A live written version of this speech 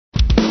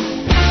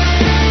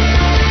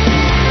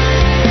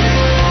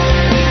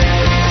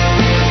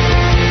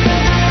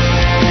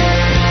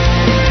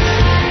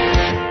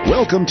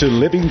Welcome to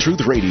Living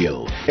Truth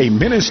Radio, a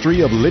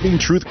ministry of Living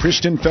Truth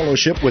Christian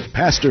Fellowship with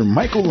Pastor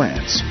Michael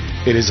Lance.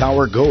 It is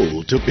our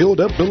goal to build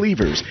up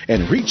believers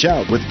and reach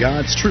out with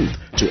God's truth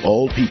to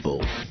all people.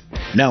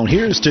 Now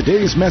here's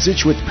today's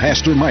message with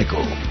Pastor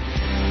Michael.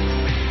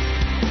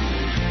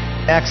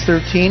 Acts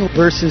 13,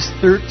 verses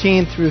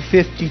 13 through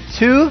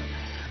 52.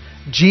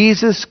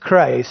 Jesus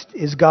Christ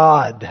is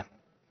God.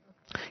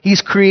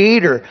 He's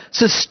creator,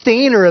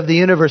 sustainer of the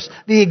universe,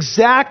 the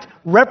exact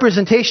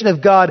representation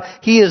of God.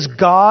 He is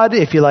God,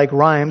 if you like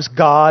rhymes,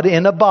 God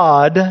in a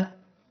bod.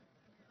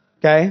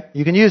 Okay,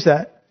 you can use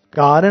that.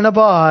 God in a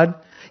bod.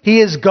 He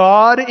is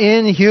God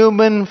in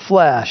human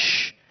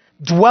flesh,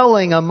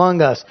 dwelling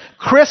among us.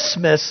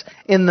 Christmas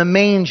in the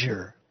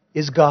manger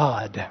is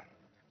God.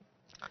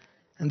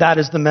 And that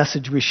is the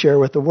message we share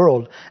with the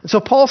world. And so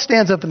Paul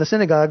stands up in the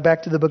synagogue,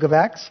 back to the book of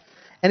Acts,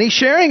 and he's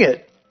sharing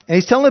it. And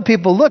he's telling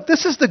people, look,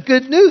 this is the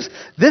good news.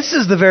 This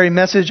is the very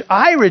message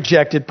I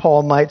rejected,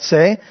 Paul might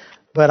say,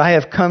 but I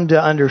have come to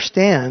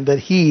understand that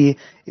he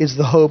is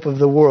the hope of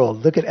the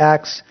world. Look at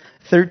Acts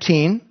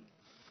 13,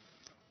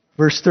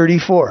 verse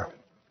 34.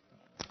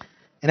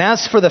 And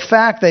as for the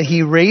fact that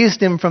he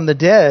raised him from the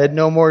dead,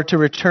 no more to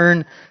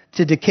return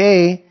to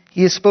decay,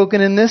 he has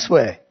spoken in this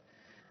way.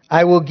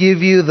 I will give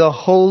you the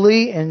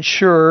holy and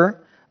sure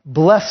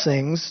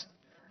blessings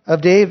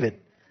of David.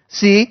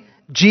 See,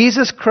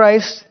 Jesus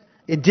Christ,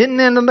 it didn't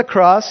end on the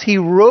cross. He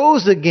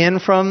rose again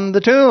from the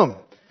tomb.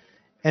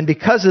 And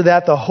because of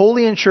that, the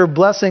holy and sure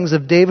blessings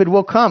of David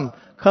will come.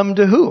 Come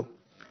to who?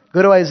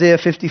 Go to Isaiah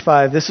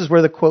 55. This is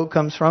where the quote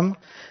comes from.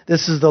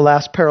 This is the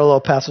last parallel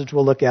passage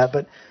we'll look at.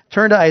 But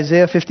turn to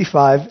Isaiah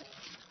 55,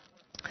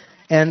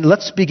 and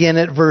let's begin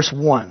at verse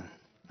 1.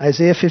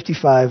 Isaiah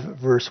 55,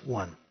 verse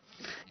 1.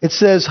 It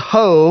says,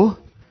 Ho,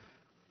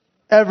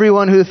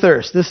 everyone who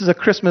thirsts. This is a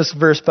Christmas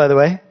verse, by the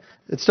way.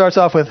 It starts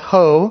off with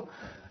Ho.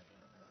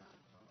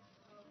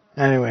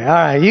 Anyway, all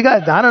right, you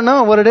got, I don't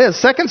know what it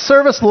is. Second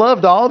service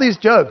loved all these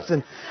jokes.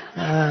 And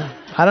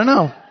I don't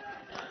know.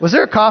 Was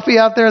there coffee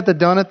out there at the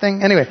donut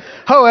thing? Anyway,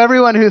 Ho,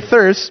 everyone who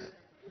thirsts,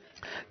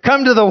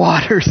 come to the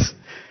waters.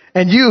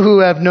 And you who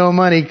have no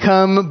money,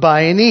 come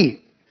buy and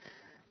eat.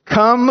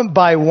 Come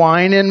buy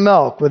wine and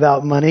milk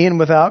without money and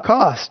without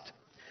cost.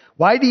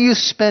 Why do you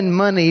spend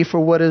money for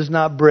what is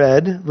not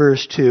bread,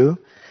 verse 2,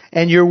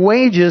 and your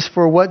wages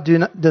for what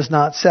does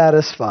not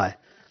satisfy?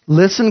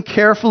 Listen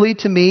carefully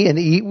to me and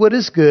eat what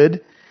is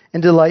good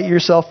and delight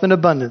yourself in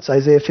abundance.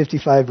 Isaiah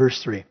 55,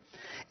 verse 3.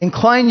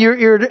 Incline your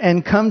ear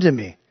and come to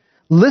me.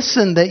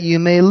 Listen that you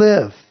may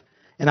live.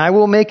 And I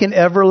will make an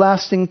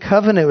everlasting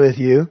covenant with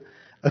you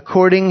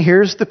according,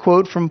 here's the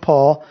quote from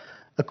Paul,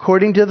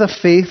 according to the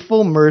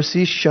faithful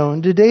mercy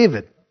shown to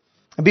David.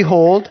 And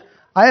behold,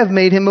 I have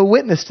made him a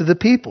witness to the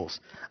peoples,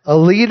 a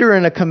leader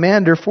and a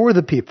commander for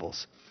the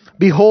peoples.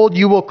 Behold,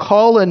 you will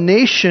call a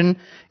nation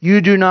you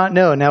do not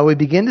know. Now we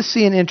begin to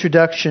see an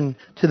introduction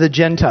to the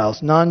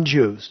Gentiles,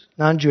 non-Jews,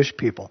 non-Jewish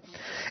people.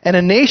 And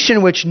a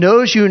nation which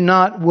knows you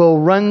not will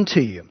run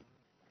to you.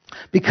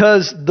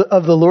 Because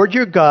of the Lord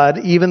your God,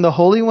 even the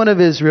Holy One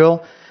of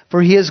Israel,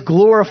 for he has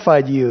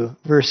glorified you.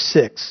 Verse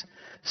 6.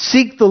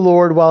 Seek the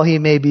Lord while he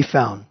may be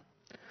found.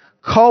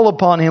 Call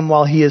upon him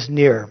while he is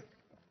near.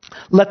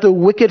 Let the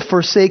wicked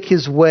forsake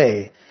his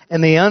way,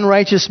 and the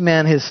unrighteous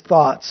man his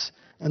thoughts.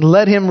 And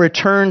let him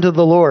return to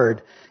the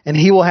Lord, and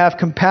he will have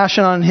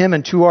compassion on him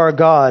and to our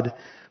God,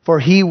 for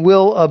he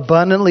will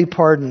abundantly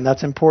pardon.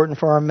 That's important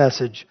for our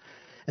message.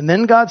 And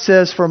then God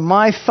says, for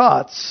my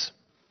thoughts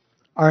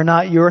are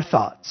not your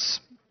thoughts.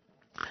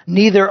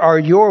 Neither are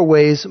your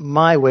ways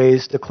my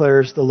ways,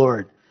 declares the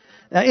Lord.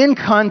 Now, in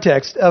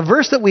context, a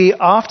verse that we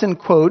often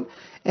quote,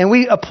 and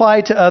we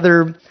apply to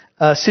other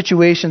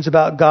situations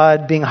about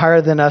God being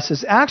higher than us,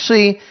 is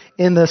actually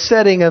in the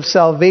setting of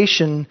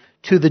salvation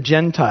to the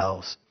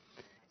Gentiles.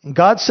 And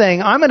God's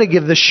saying, I'm going to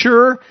give the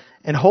sure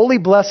and holy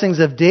blessings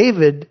of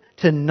David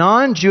to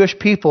non-Jewish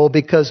people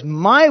because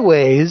my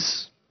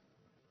ways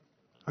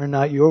are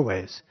not your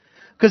ways.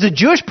 Because a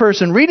Jewish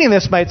person reading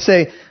this might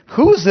say,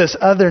 who's this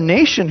other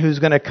nation who's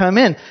going to come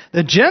in?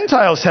 The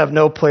Gentiles have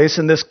no place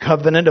in this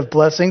covenant of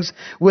blessings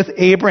with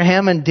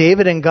Abraham and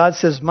David. And God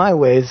says, my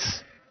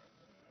ways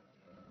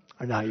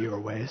are not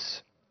your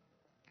ways.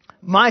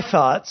 My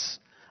thoughts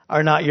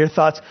are not your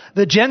thoughts.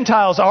 The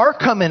Gentiles are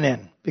coming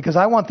in, because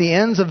I want the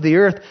ends of the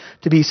earth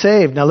to be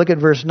saved. Now look at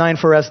verse 9.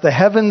 For as the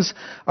heavens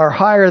are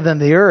higher than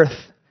the earth,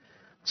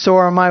 so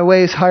are my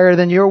ways higher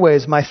than your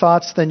ways, my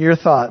thoughts than your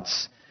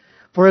thoughts.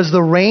 For as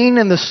the rain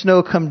and the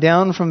snow come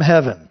down from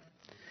heaven,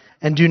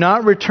 and do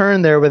not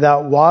return there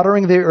without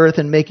watering the earth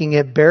and making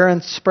it bear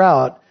and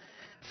sprout,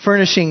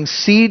 furnishing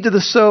seed to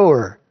the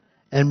sower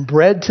and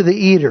bread to the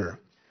eater,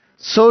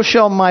 so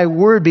shall my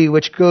word be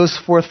which goes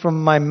forth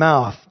from my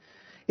mouth.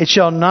 It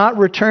shall not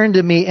return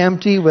to me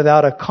empty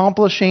without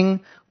accomplishing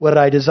what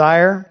I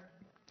desire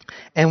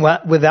and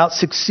without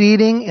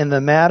succeeding in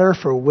the matter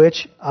for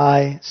which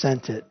I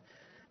sent it.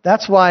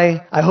 That's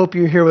why I hope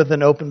you're here with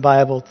an open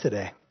Bible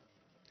today.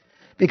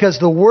 Because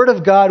the Word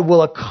of God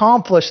will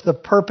accomplish the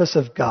purpose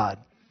of God.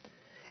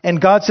 And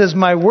God says,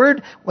 my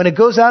word, when it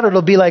goes out,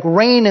 it'll be like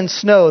rain and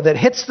snow that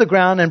hits the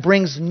ground and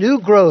brings new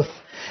growth.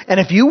 And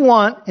if you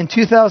want, in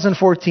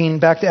 2014,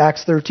 back to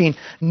Acts 13,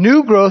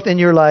 new growth in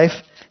your life,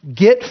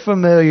 get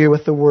familiar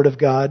with the Word of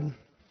God.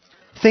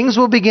 Things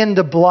will begin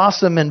to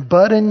blossom and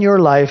bud in your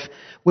life,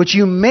 which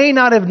you may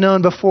not have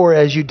known before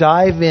as you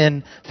dive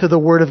in to the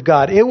Word of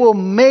God. It will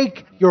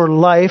make your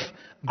life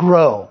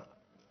grow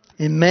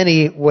in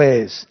many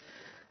ways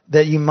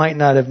that you might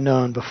not have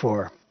known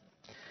before.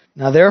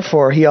 Now,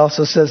 therefore, he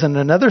also says in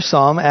another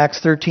psalm, Acts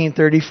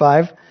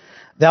 13:35,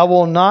 thou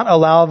wilt not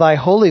allow thy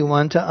Holy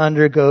One to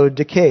undergo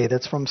decay.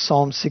 That's from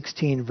Psalm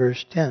 16,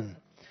 verse 10.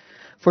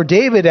 For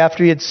David,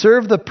 after he had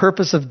served the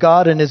purpose of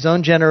God in his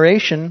own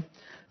generation,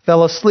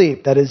 fell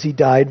asleep, that is, he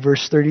died,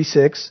 verse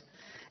 36,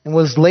 and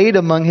was laid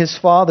among his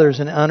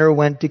fathers and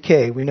underwent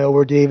decay. We know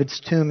where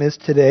David's tomb is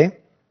today.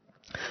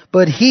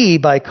 But he,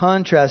 by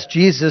contrast,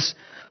 Jesus,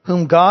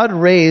 whom God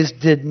raised,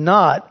 did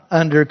not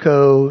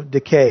undergo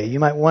decay. You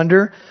might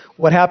wonder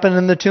what happened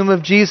in the tomb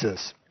of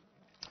Jesus.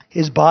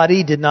 His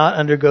body did not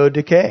undergo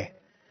decay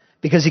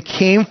because he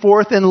came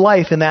forth in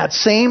life in that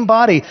same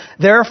body.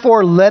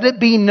 Therefore, let it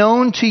be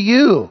known to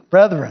you,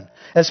 brethren,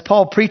 as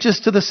Paul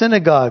preaches to the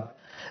synagogue,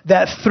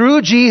 that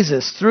through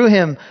Jesus, through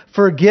him,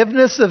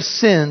 forgiveness of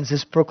sins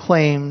is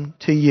proclaimed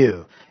to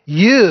you.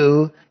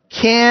 You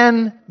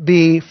can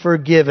be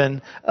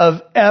forgiven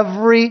of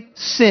every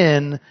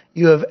sin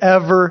you have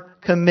ever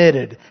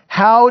committed.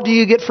 How do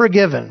you get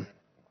forgiven?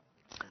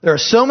 There are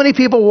so many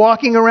people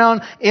walking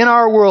around in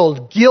our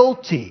world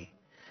guilty,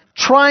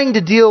 trying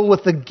to deal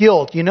with the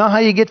guilt. You know how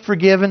you get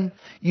forgiven?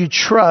 You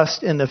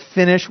trust in the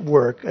finished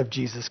work of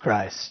Jesus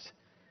Christ.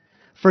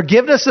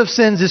 Forgiveness of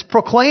sins is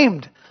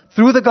proclaimed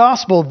through the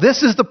gospel.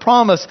 This is the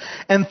promise.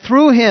 And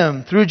through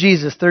him, through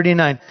Jesus,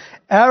 39,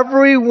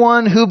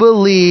 everyone who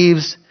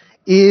believes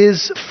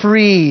is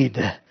freed.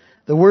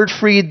 The word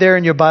freed there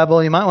in your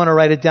Bible, you might want to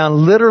write it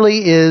down,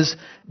 literally is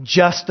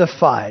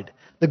justified.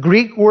 The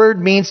Greek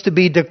word means to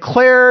be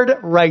declared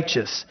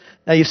righteous.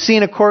 Now, you've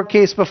seen a court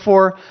case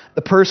before.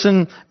 The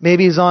person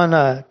maybe is on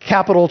a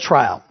capital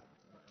trial.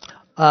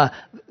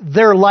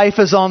 Their life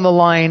is on the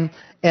line,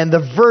 and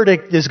the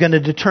verdict is going to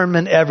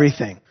determine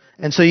everything.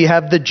 And so you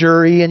have the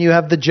jury, and you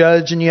have the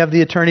judge, and you have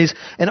the attorneys,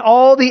 and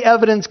all the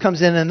evidence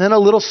comes in, and then a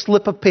little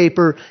slip of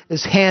paper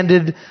is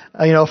handed,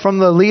 from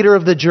the leader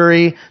of the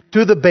jury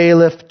to the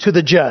bailiff to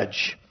the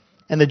judge.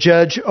 And the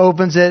judge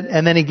opens it,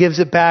 and then he gives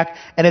it back,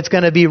 and it's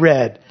going to be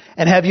read.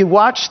 And have you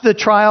watched the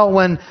trial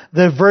when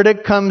the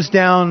verdict comes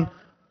down,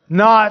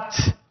 not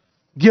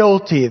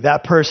guilty?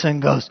 That person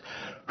goes,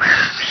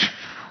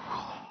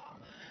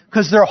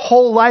 because their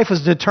whole life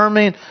is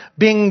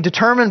being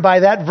determined by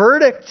that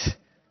verdict.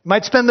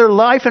 Might spend their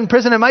life in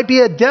prison. It might be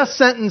a death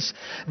sentence.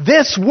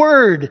 This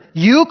word,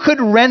 you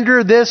could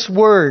render this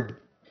word,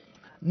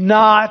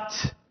 not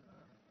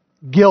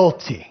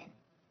guilty.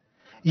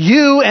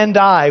 You and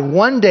I,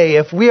 one day,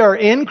 if we are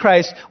in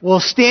Christ, will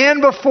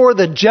stand before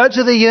the judge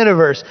of the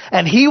universe,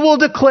 and he will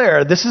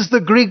declare, this is the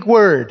Greek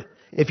word,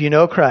 if you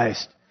know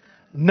Christ,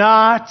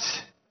 not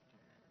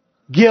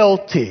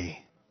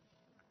guilty.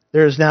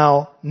 There is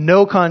now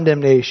no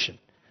condemnation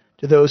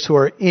to those who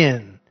are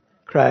in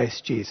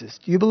Christ Jesus.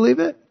 Do you believe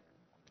it?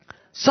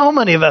 So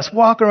many of us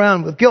walk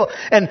around with guilt.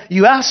 And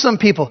you ask some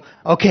people,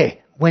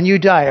 okay, when you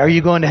die, are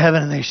you going to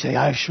heaven? And they say,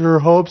 I sure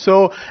hope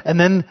so. And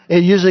then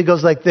it usually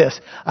goes like this.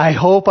 I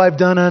hope I've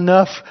done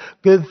enough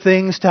good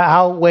things to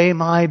outweigh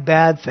my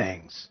bad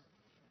things.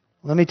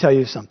 Let me tell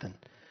you something.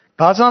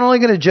 God's not only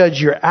going to judge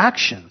your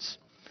actions.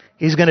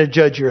 He's going to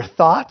judge your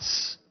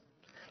thoughts.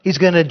 He's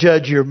going to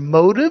judge your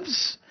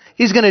motives.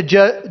 He's going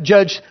to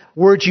judge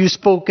words you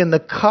spoke in the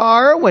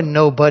car when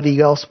nobody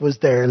else was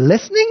there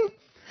listening.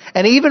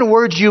 And even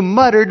words you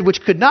muttered,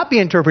 which could not be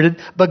interpreted,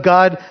 but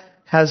God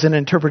has an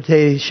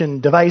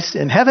interpretation device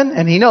in heaven,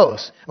 and he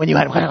knows. When you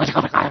had...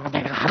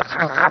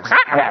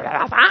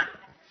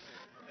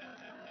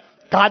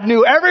 God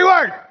knew every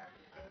word.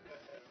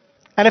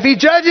 And if he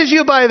judges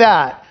you by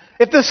that,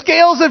 if the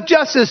scales of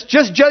justice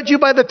just judge you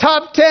by the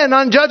top 10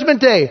 on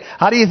Judgment Day,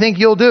 how do you think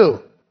you'll do?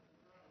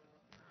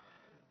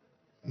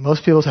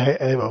 Most people say,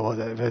 well,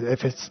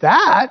 if it's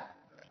that,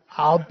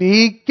 I'll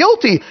be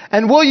guilty.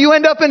 And will you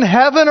end up in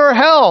heaven or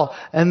hell?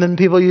 And then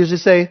people usually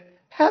say,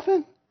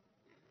 heaven.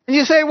 And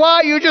you say,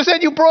 why? You just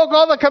said you broke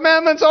all the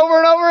commandments over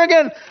and over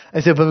again. I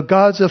said, but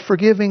God's a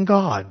forgiving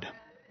God.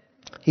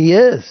 He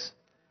is.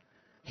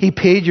 He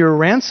paid your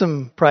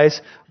ransom price,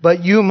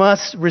 but you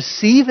must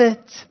receive it.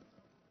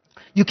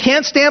 You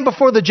can't stand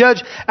before the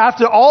judge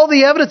after all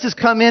the evidence has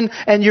come in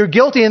and you're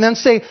guilty and then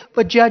say,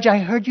 but judge, I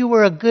heard you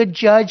were a good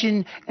judge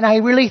and I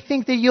really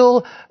think that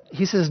you'll...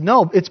 He says,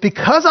 no, it's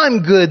because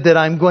I'm good that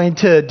I'm going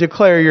to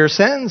declare your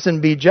sentence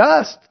and be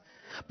just.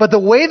 But the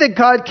way that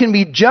God can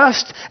be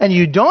just and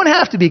you don't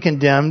have to be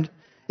condemned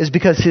is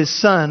because his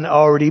son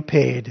already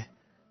paid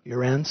your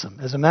ransom.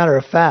 As a matter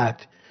of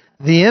fact,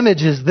 the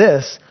image is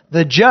this.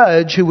 The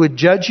judge who would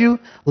judge you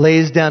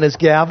lays down his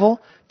gavel,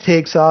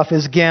 takes off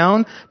his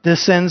gown,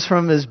 descends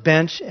from his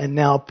bench, and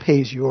now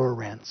pays your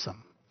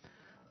ransom.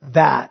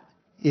 That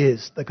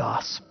is the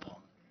gospel.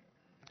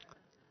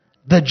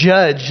 The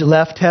judge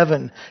left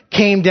heaven,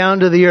 came down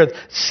to the earth,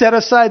 set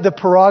aside the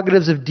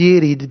prerogatives of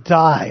deity to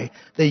die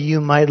that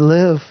you might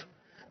live.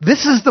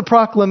 This is the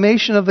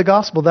proclamation of the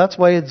gospel. That's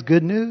why it's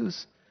good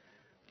news.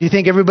 Do you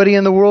think everybody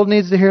in the world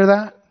needs to hear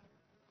that?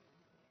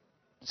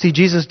 See,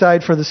 Jesus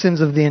died for the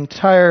sins of the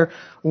entire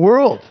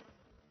world.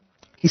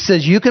 He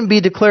says you can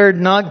be declared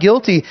not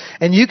guilty,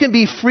 and you can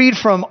be freed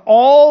from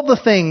all the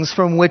things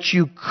from which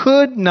you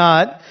could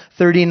not,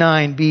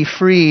 39, be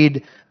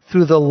freed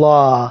through the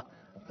law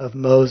of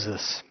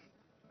Moses.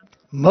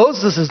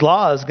 Moses'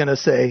 law is going to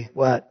say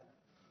what?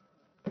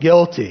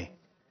 Guilty.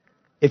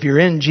 If you're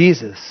in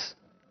Jesus,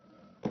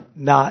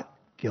 not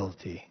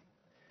guilty.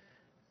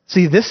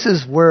 See, this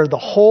is where the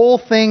whole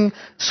thing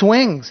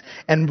swings.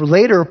 And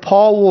later,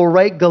 Paul will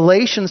write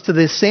Galatians to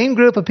the same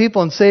group of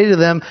people and say to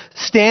them,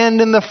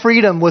 stand in the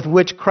freedom with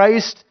which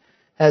Christ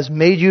has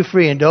made you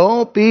free. And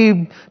don't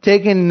be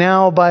taken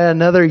now by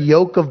another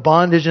yoke of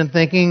bondage and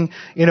thinking,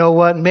 you know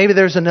what, maybe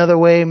there's another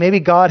way. Maybe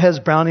God has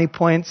brownie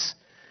points.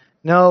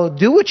 No,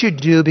 do what you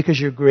do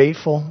because you're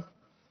grateful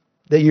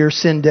that your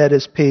sin debt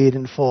is paid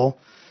in full.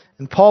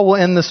 And Paul will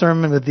end the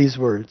sermon with these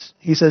words.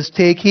 He says,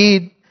 take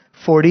heed,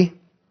 40.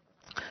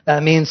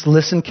 That means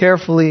listen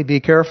carefully, be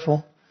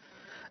careful.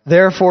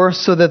 Therefore,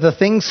 so that the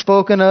things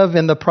spoken of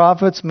in the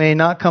prophets may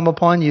not come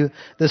upon you.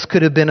 This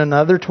could have been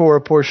another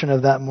Torah portion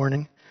of that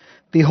morning.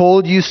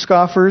 Behold, you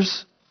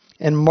scoffers,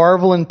 and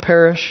marvel and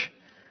perish,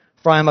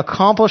 for I am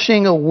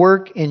accomplishing a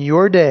work in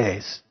your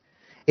days,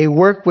 a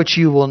work which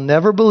you will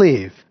never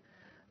believe,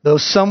 though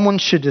someone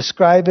should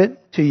describe it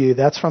to you.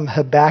 That's from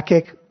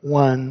Habakkuk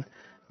 1,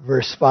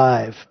 verse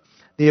 5.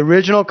 The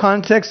original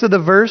context of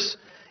the verse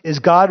is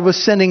God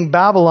was sending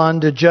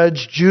Babylon to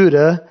judge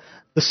Judah,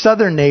 the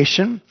southern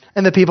nation.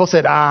 And the people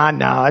said,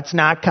 no, it's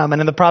not coming.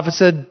 And the prophet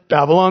said,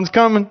 Babylon's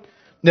coming.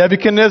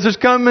 Nebuchadnezzar's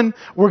coming.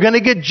 We're going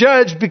to get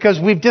judged because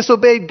we've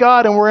disobeyed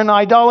God and we're in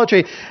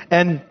idolatry.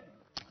 And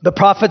the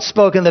prophet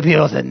spoke and the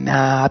people said,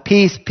 nah,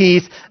 peace,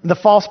 peace. And the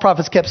false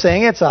prophets kept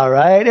saying, it's all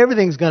right.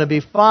 Everything's going to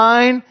be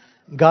fine.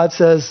 God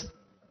says,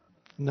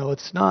 no,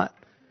 it's not.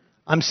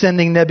 I'm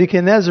sending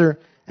Nebuchadnezzar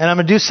and I'm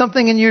going to do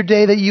something in your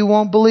day that you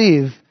won't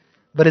believe.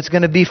 But it's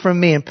going to be from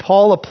me. And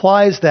Paul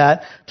applies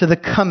that to the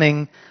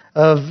coming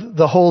of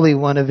the Holy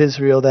One of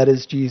Israel, that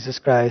is Jesus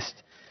Christ.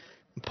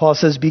 And Paul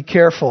says, be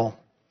careful,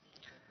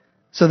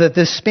 so that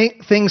this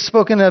thing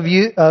spoken of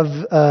you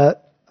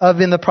of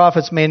in the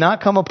prophets may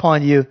not come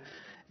upon you.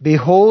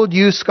 Behold,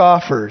 you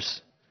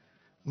scoffers,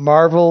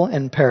 marvel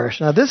and perish.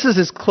 Now this is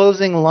his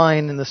closing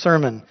line in the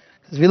sermon.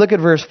 As we look at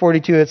verse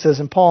 42, it says,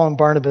 and Paul and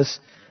Barnabas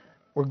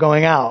were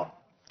going out.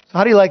 So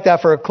how do you like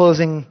that for a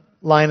closing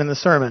line in the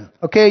sermon?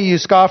 Okay, you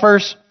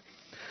scoffers,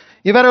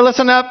 you better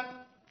listen up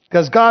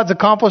because God's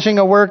accomplishing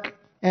a work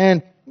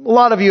and a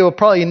lot of you will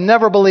probably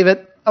never believe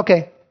it.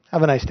 Okay,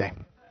 have a nice day.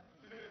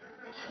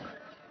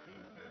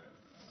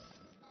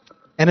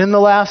 And in the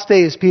last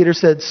days, Peter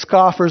said,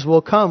 scoffers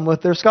will come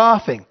with their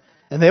scoffing.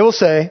 And they will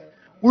say,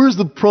 where's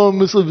the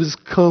promise of his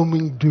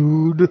coming,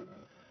 dude?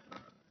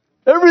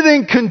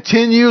 Everything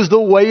continues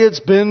the way it's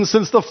been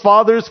since the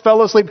fathers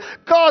fell asleep.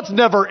 God's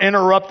never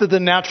interrupted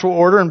the natural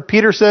order. And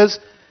Peter says,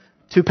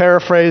 to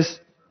paraphrase,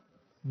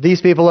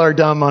 these people are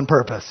dumb on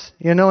purpose.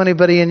 You know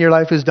anybody in your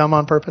life who's dumb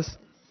on purpose?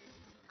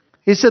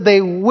 He said they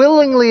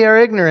willingly are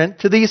ignorant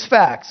to these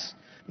facts.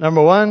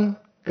 Number one,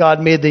 God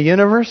made the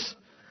universe.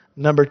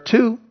 Number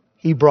two,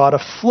 he brought a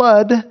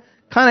flood.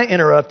 Kind of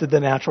interrupted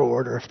the natural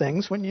order of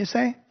things, wouldn't you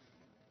say?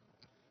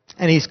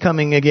 And he's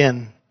coming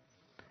again.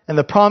 And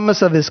the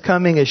promise of his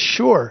coming is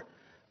sure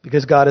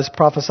because God has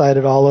prophesied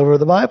it all over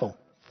the Bible.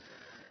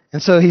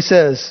 And so he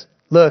says,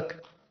 look,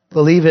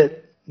 believe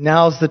it.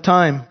 Now's the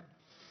time.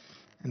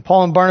 And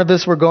Paul and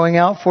Barnabas were going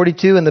out,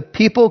 42, and the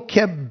people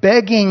kept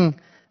begging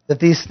that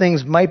these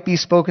things might be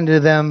spoken to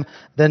them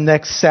the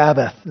next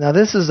Sabbath. Now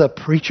this is a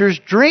preacher's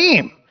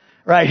dream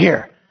right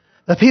here.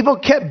 The people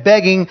kept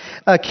begging.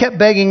 Kept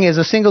begging is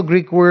a single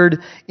Greek word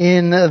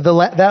in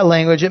that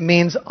language. It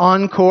means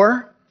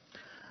encore.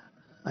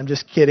 I'm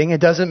just kidding.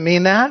 It doesn't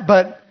mean that,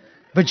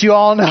 but you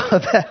all know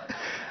that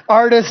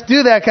artists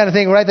do that kind of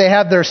thing, right? They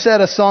have their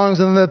set of songs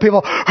and the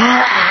people...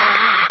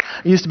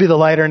 It used to be the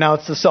lighter, now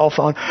it's the cell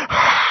phone.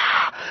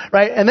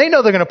 Right? And they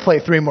know they're going to play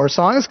 3 more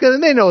songs because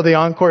they know the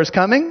encore is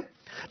coming.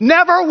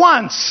 Never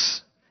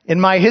once in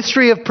my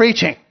history of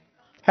preaching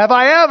have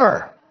I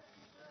ever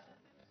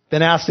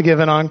been asked to give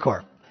an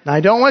encore. Now,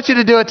 I don't want you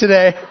to do it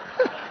today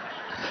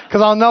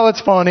because I'll know it's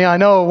phony. I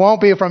know it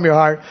won't be from your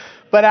heart.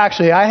 But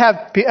actually, I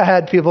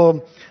had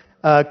people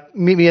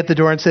meet me at the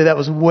door and say that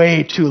was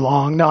way too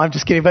long. No, I'm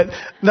just kidding. But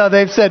no,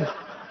 they've said,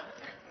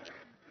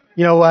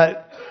 you know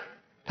what?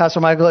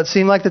 Pastor Michael, it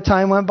seemed like the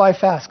time went by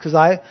fast because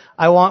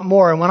I want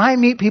more. And when I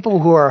meet people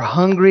who are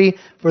hungry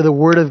for the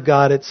Word of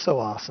God, it's so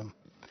awesome.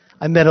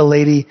 I met a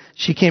lady,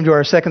 she came to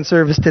our second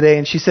service today,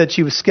 and she said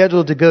she was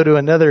scheduled to go to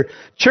another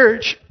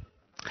church.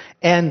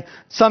 And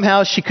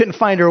somehow she couldn't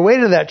find her way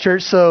to that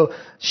church, so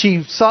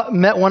she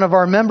met one of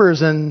our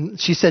members, and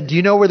she said, do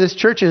you know where this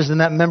church is?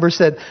 And that member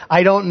said,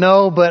 I don't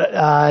know, but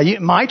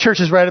my church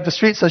is right up the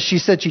street. So she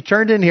said she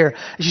turned in here.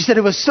 And she said,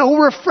 it was so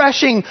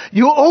refreshing.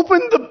 You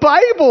opened the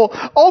Bible.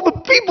 All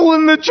the people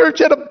in the church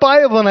had a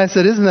Bible. And I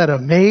said, isn't that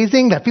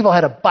amazing that people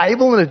had a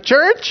Bible in a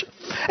church?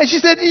 And she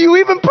said, you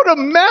even put a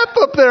map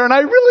up there, and I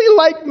really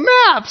like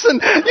maps. And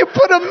you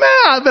put a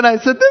map. And I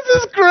said, this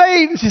is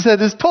great. And she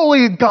said, it's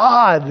totally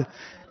God.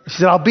 She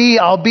said, I'll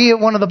be at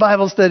one of the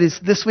Bible studies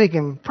this week,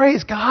 and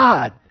praise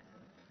God.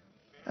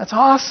 That's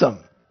awesome.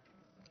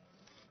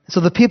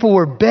 So the people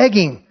were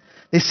begging.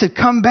 They said,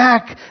 come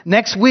back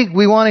next week.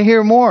 We want to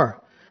hear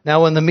more.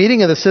 Now, when the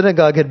meeting of the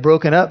synagogue had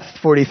broken up,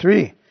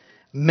 43,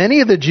 many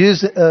of the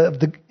Jews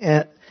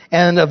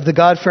and of the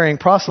God-fearing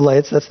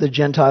proselytes, that's the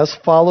Gentiles,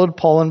 followed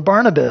Paul and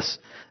Barnabas.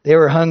 They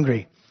were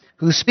hungry,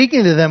 who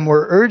speaking to them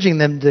were urging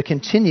them to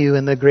continue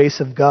in the grace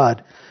of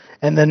God.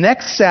 And the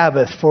next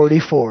Sabbath,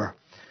 44,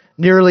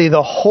 nearly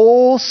the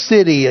whole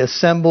city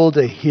assembled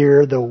to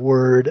hear the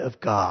word of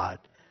God.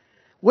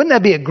 Wouldn't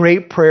that be a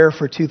great prayer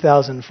for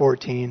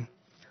 2014?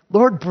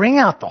 Lord, bring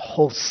out the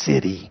whole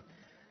city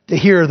to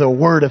hear the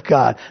word of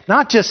God.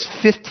 Not just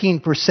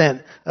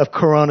 15% of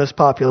Corona's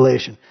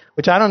population,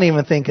 which I don't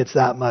even think it's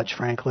that much,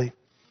 frankly.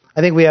 I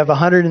think we have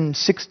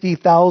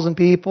 160,000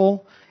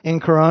 people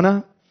in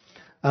Corona.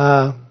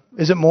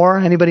 Is it more?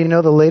 Anybody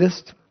know the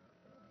latest?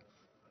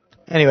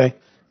 Anyway,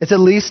 it's at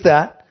least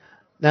that.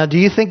 Now, do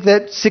you think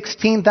that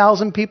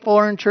 16,000 people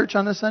are in church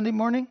on a Sunday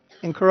morning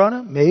in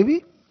Corona?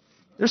 Maybe.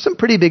 There's some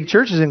pretty big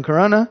churches in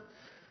Corona,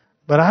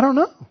 but I don't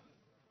know.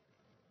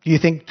 Do you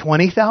think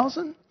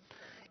 20,000?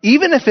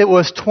 Even if it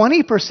was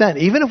 20%,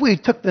 even if we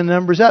took the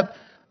numbers up,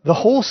 the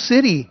whole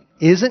city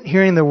isn't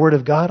hearing the word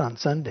of God on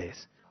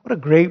Sundays. What a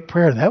great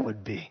prayer that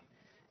would be.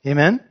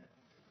 Amen?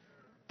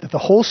 That the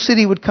whole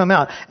city would come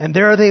out. And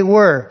there they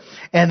were.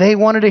 And they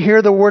wanted to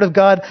hear the word of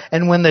God.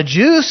 And when the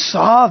Jews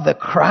saw the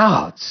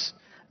crowds,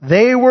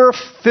 they were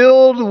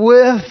filled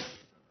with,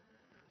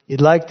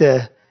 you'd like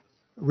to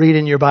read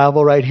in your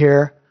Bible right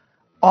here,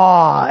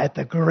 awe at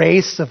the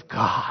grace of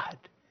God.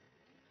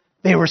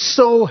 They were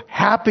so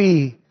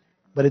happy,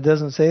 but it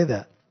doesn't say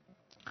that.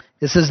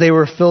 It says they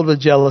were filled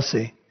with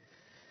jealousy.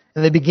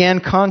 And they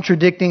began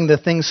contradicting the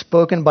things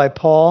spoken by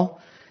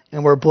Paul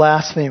and were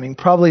blaspheming,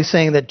 probably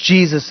saying that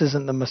Jesus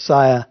isn't the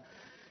Messiah.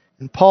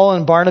 And Paul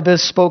and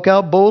Barnabas spoke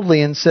out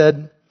boldly and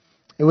said,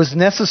 it was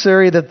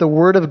necessary that the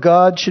word of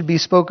God should be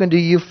spoken to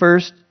you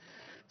first,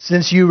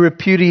 since you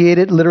repudiate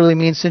it, literally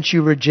means since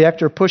you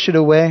reject or push it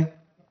away,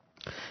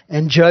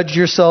 and judge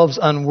yourselves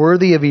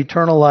unworthy of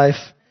eternal life.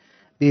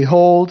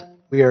 Behold,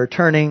 we are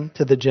turning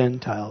to the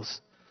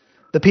Gentiles.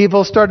 The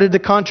people started to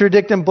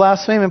contradict and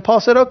blaspheme, and Paul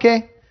said,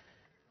 okay,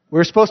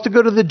 we're supposed to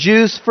go to the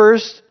Jews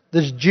first,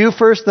 the Jew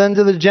first, then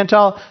to the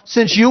Gentile.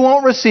 Since you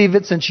won't receive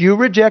it, since you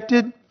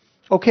rejected,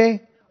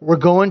 okay, we're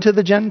going to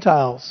the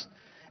Gentiles.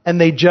 And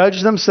they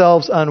judge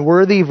themselves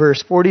unworthy,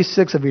 verse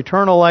 46, of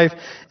eternal life.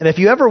 And if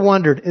you ever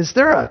wondered, is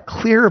there a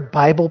clear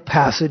Bible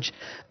passage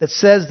that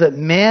says that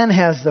man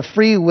has the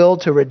free will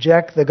to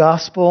reject the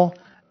gospel?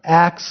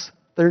 Acts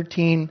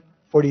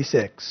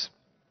 13:46.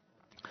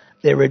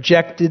 They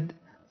rejected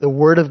the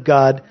word of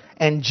God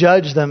and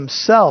judged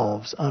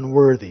themselves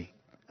unworthy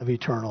of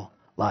eternal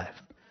life.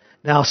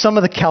 Now, some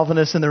of the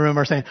Calvinists in the room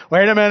are saying,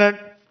 wait a minute,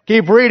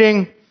 keep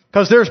reading,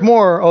 because there's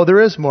more. Oh,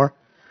 there is more.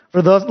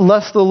 For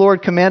thus the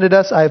Lord commanded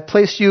us, I have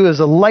placed you as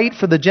a light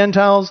for the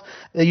Gentiles,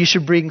 that you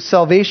should bring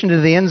salvation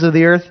to the ends of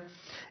the earth.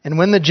 And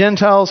when the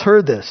Gentiles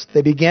heard this,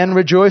 they began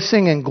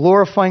rejoicing and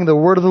glorifying the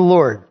word of the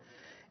Lord.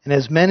 And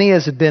as many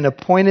as had been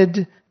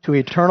appointed to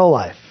eternal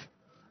life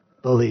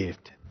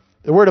believed.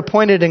 The word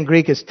appointed in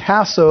Greek is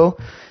tasso.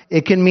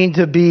 It can mean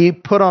to be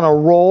put on a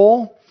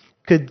roll,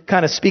 could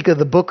kind of speak of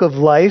the book of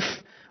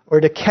life, or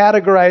to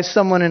categorize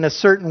someone in a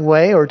certain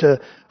way, or to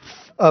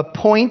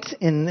appoint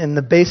in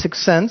the basic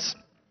sense.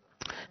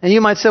 And you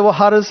might say, well,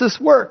 how does this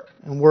work?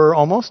 And we're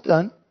almost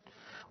done.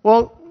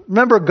 Well,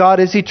 remember,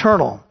 God is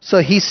eternal. So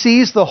he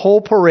sees the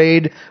whole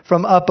parade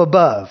from up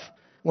above.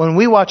 When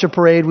we watch a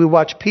parade, we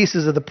watch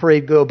pieces of the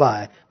parade go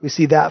by. We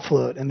see that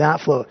float and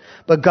that float.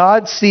 But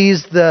God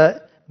sees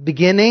the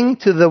beginning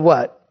to the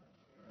what?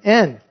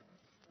 End.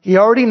 He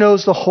already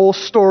knows the whole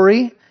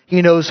story.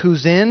 He knows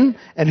who's in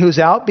and who's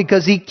out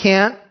because he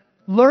can't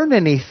learn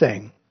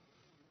anything.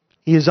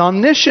 He is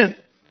omniscient.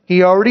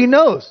 He already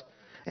knows.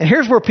 And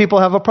here's where people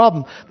have a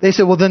problem. They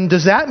say, well, then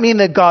does that mean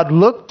that God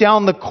looked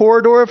down the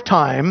corridor of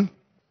time?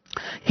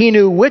 He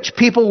knew which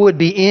people would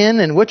be in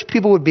and which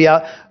people would be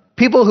out,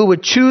 people who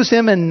would choose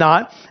him and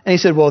not. And he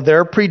said, well,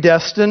 they're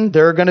predestined,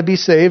 they're going to be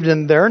saved,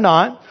 and they're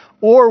not.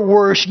 Or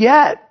worse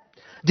yet,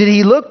 did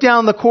he look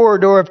down the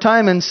corridor of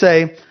time and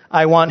say,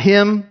 I want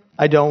him,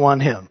 I don't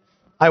want him.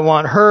 I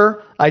want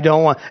her, I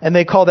don't want. And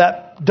they call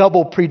that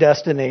double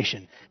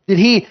predestination. Did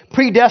he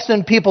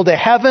predestine people to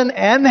heaven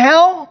and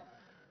hell?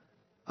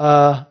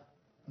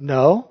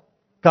 No.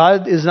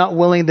 God is not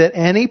willing that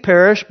any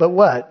perish, but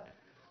what?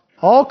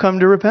 All come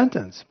to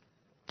repentance.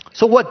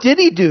 So what did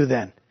he do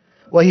then?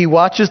 Well, he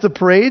watches the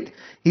parade.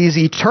 He's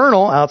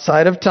eternal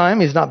outside of time.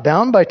 He's not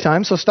bound by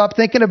time. So stop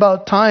thinking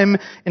about time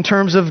in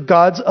terms of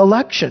God's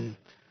election.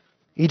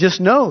 He just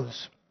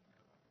knows.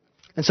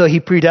 And so he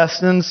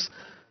predestines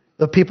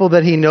the people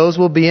that he knows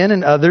will be in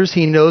and others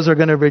he knows are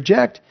going to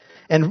reject.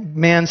 And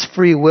man's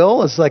free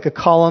will is like a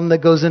column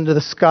that goes into the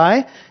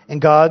sky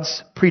and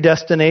God's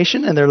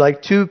predestination. And they're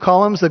like two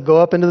columns that go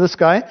up into the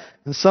sky.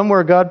 And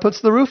somewhere God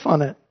puts the roof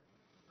on it.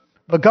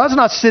 But God's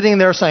not sitting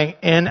there saying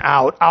in,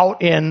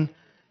 out, in.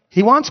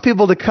 He wants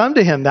people to come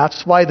to him.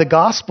 That's why the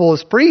gospel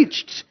is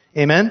preached.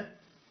 Amen?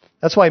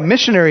 That's why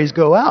missionaries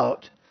go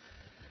out.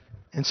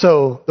 And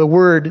so the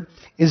word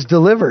is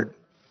delivered.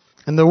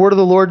 And the word of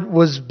the Lord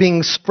was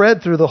being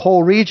spread through the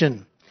whole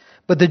region.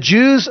 But the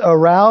Jews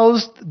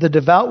aroused the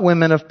devout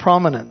women of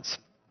prominence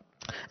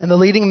and the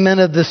leading men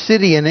of the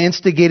city and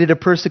instigated a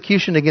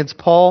persecution against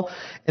Paul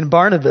and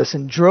Barnabas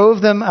and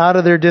drove them out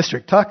of their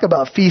district. Talk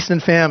about feast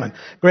and famine.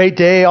 Great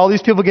day, all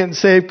these people getting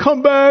saved.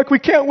 Come back, we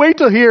can't wait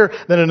to hear.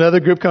 Then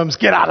another group comes,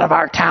 get out of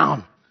our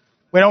town.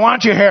 We don't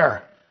want you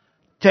here.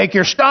 Take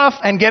your stuff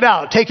and get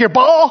out. Take your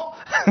ball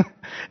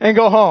and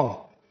go home.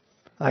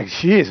 Like,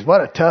 geez, what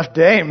a tough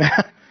day,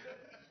 man.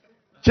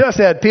 Just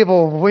had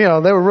people,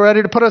 they were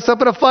ready to put us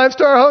up in a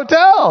 5-star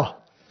hotel.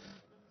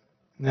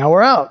 Now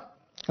we're out.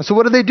 And so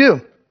what did they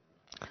do?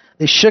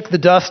 They shook the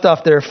dust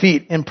off their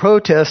feet in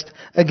protest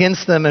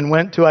against them and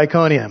went to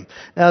Iconium.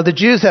 Now the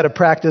Jews had a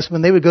practice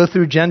when they would go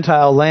through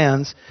Gentile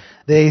lands,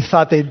 they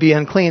thought they'd be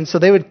unclean. So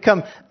they would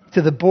come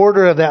to the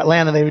border of that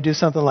land and they would do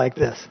something like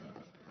this.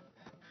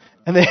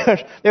 And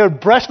they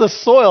would brush the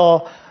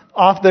soil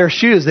off their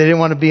shoes. They didn't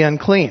want to be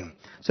unclean.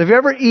 So if you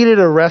ever eat at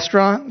a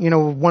restaurant,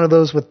 one of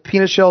those with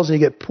peanut shells and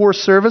you get poor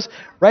service,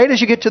 right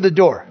as you get to the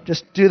door,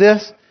 just do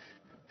this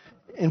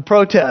in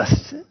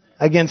protest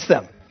against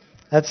them.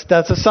 That's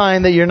a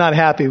sign that you're not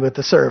happy with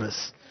the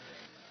service.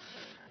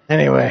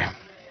 Anyway.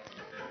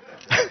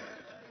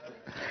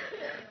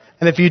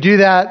 And if you do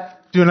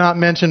that, do not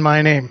mention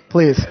my name,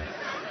 please.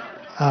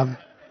 And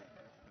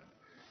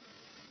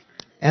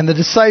the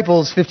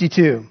disciples,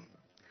 52,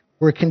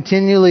 were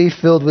continually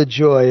filled with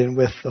joy and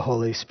with the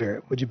Holy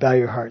Spirit. Would you bow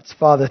your hearts?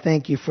 Father,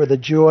 thank you for the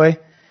joy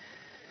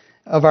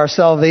of our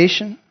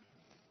salvation.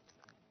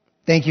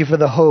 Thank you for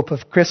the hope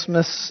of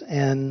Christmas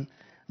and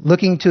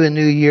looking to a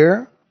new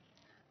year.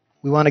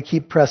 We want to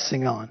keep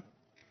pressing on.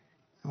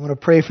 I want to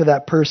pray for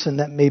that person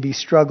that may be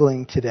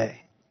struggling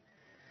today,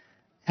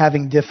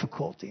 having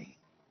difficulty.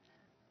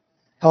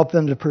 Help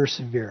them to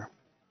persevere.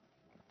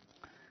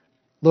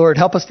 Lord,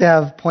 help us to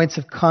have points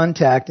of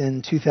contact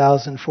in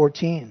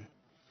 2014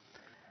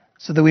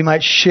 so that we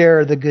might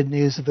share the good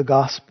news of the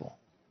gospel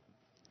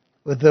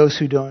with those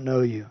who don't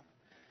know you.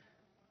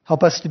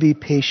 Help us to be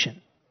patient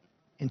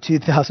in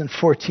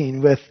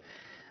 2014 with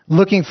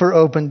looking for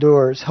open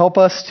doors. Help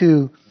us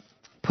to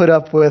put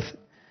up with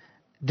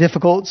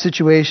difficult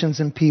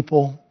situations and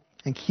people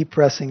and keep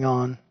pressing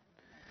on.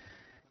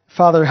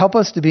 Father, help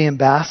us to be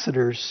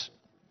ambassadors,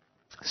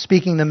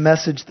 speaking the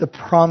message, the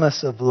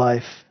promise of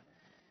life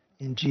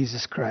in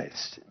Jesus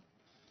Christ.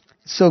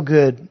 It's so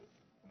good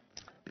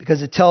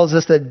because it tells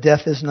us that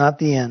death is not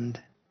the end.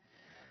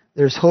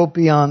 There's hope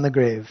beyond the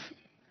grave.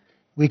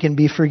 We can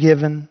be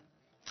forgiven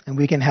and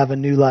we can have a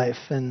new life.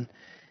 And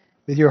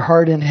with your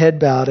heart and head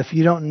bowed, if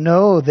you don't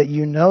know that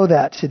you know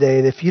that today,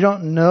 if you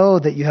don't know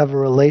that you have a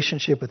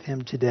relationship with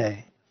him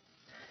today,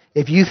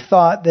 if you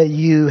thought that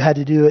you had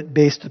to do it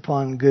based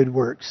upon good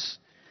works,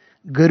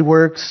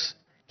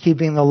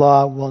 keeping the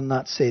law will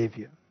not save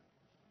you.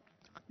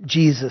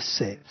 Jesus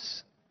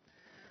saves.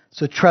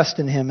 So trust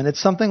in him. And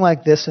it's something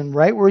like this, and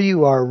right where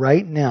you are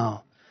right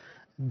now,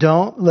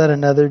 don't let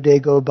another day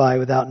go by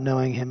without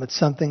knowing him. It's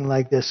something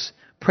like this.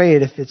 Pray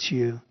it if it's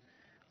you.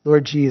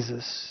 Lord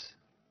Jesus,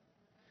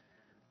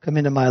 come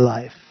into my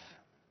life.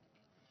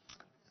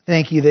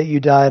 Thank you that you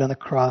died on the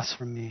cross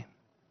for me.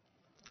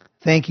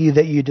 Thank you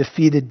that you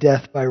defeated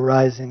death by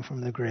rising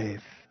from the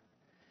grave.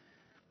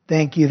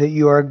 Thank you that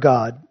you are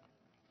God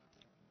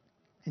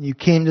and you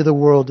came to the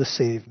world to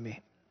save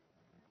me.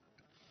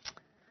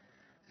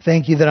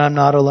 Thank you that I'm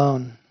not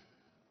alone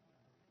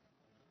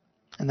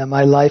and that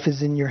my life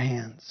is in your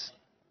hands.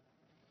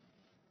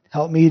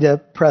 Help me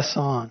to press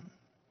on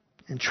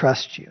and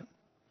trust you.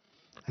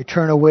 I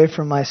turn away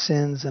from my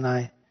sins and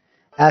I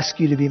ask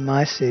you to be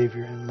my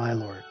Savior and my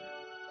Lord.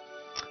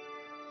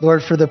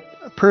 Lord, for the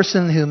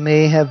person who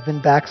may have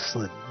been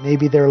backslidden,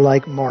 maybe they're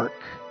like Mark,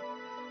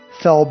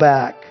 fell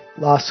back,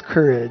 lost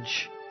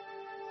courage,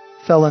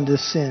 fell into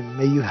sin,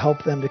 may you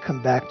help them to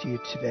come back to you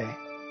today.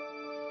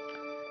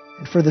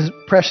 And for the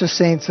precious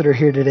saints that are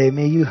here today,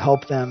 may you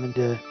help them and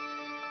to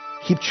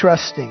keep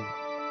trusting,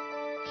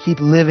 keep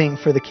living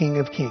for the King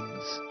of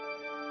Kings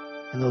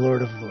and the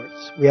Lord of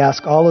Lords. We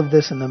ask all of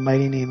this in the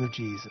mighty name of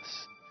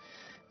Jesus.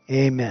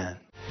 Amen.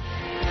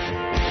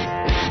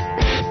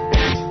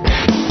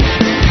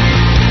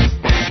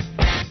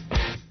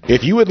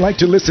 If you would like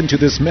to listen to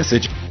this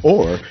message,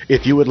 or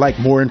if you would like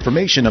more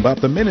information about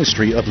the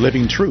ministry of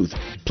Living Truth,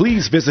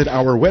 please visit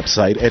our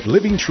website at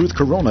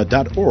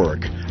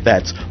livingtruthcorona.org.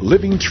 That's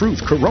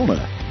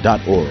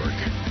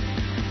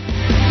livingtruthcorona.org.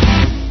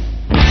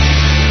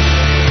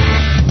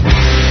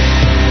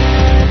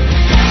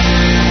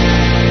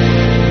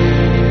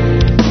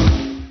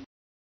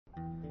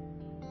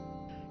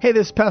 Hey,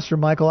 this is Pastor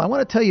Michael. I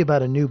want to tell you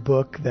about a new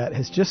book that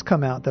has just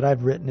come out that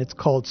I've written. It's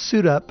called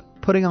Suit Up,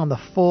 Putting on the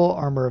Full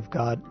Armor of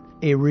God,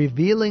 a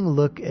revealing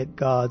look at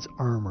God's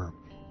armor.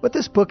 What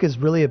this book is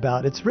really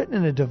about, it's written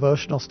in a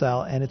devotional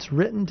style, and it's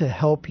written to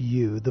help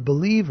you, the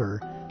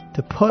believer,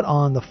 to put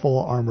on the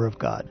full armor of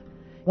God.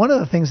 One of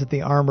the things that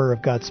the armor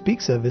of God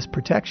speaks of is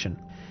protection.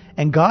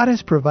 And God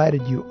has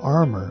provided you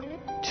armor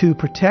to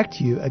protect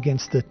you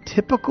against the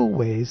typical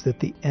ways that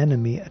the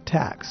enemy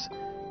attacks.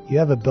 You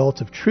have a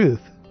belt of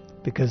truth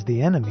because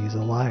the enemy is a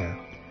liar.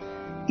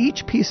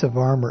 Each piece of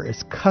armor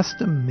is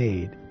custom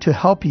made to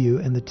help you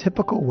in the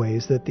typical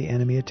ways that the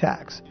enemy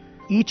attacks.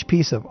 Each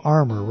piece of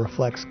armor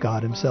reflects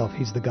God himself.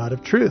 He's the God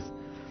of truth.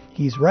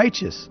 He's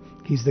righteous.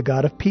 He's the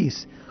God of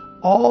peace.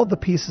 All the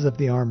pieces of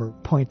the armor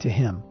point to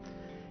him.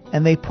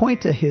 And they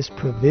point to his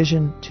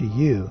provision to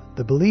you,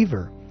 the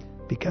believer,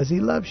 because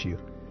he loves you.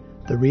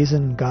 The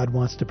reason God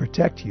wants to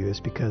protect you is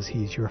because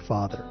he's your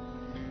Father.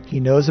 He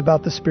knows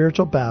about the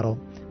spiritual battle.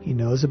 He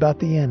knows about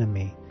the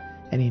enemy.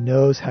 And he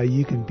knows how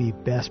you can be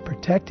best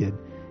protected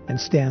and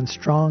stand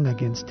strong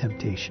against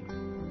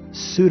temptation.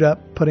 Suit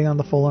Up, Putting on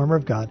the Full Armor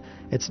of God.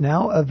 It's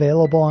now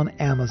available on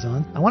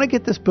Amazon. I want to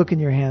get this book in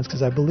your hands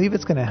because I believe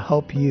it's going to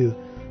help you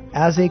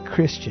as a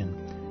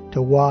Christian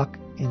to walk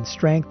in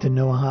strength, to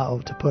know how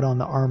to put on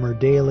the armor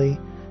daily,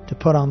 to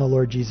put on the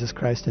Lord Jesus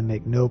Christ and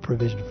make no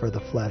provision for the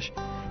flesh,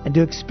 and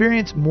to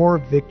experience more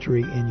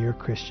victory in your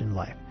Christian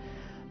life.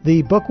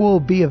 The book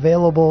will be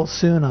available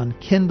soon on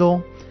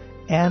Kindle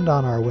and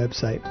on our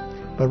website.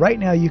 But right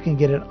now you can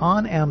get it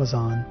on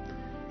Amazon.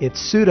 It's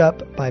Suit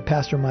Up by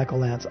Pastor Michael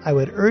Lance. I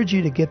would urge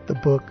you to get the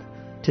book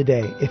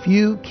today. If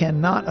you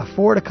cannot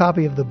afford a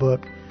copy of the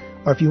book,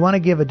 or if you want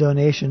to give a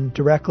donation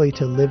directly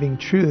to Living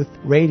Truth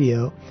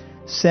Radio,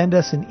 send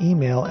us an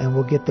email and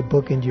we'll get the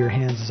book into your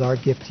hands as our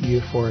gift to you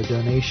for a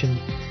donation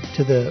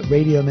to the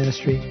radio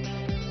ministry.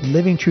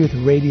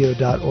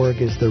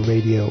 LivingTruthRadio.org is the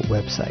radio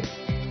website.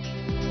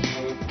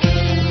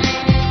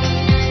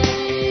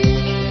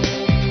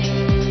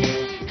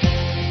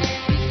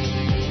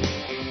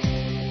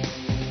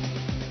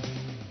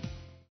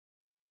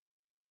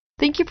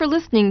 Thank you for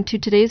listening to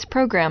today's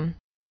program.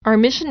 Our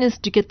mission is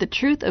to get the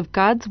truth of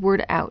God's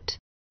Word out.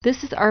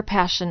 This is our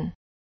passion.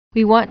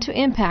 We want to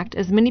impact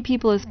as many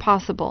people as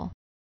possible,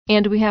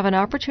 and we have an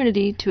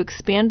opportunity to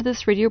expand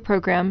this radio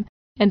program,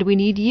 and we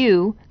need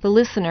you, the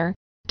listener,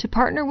 to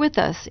partner with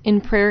us in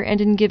prayer and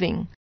in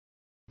giving.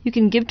 You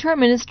can give to our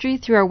ministry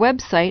through our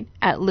website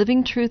at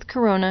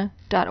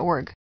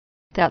livingtruthcorona.org.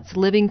 That's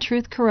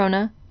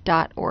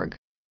livingtruthcorona.org.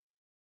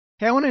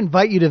 Hey, I want to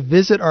invite you to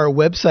visit our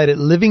website at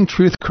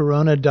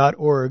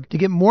livingtruthcorona.org to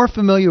get more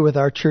familiar with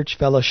our church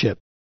fellowship.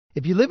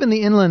 If you live in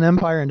the Inland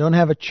Empire and don't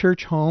have a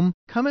church home,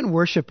 come and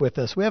worship with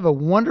us. We have a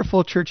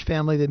wonderful church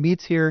family that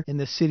meets here in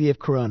the city of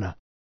Corona.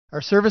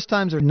 Our service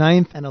times are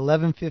 9 and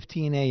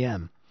 11:15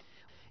 a.m.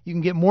 You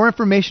can get more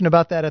information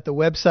about that at the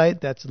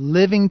website. That's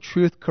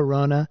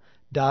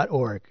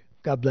livingtruthcorona.org.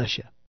 God bless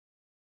you.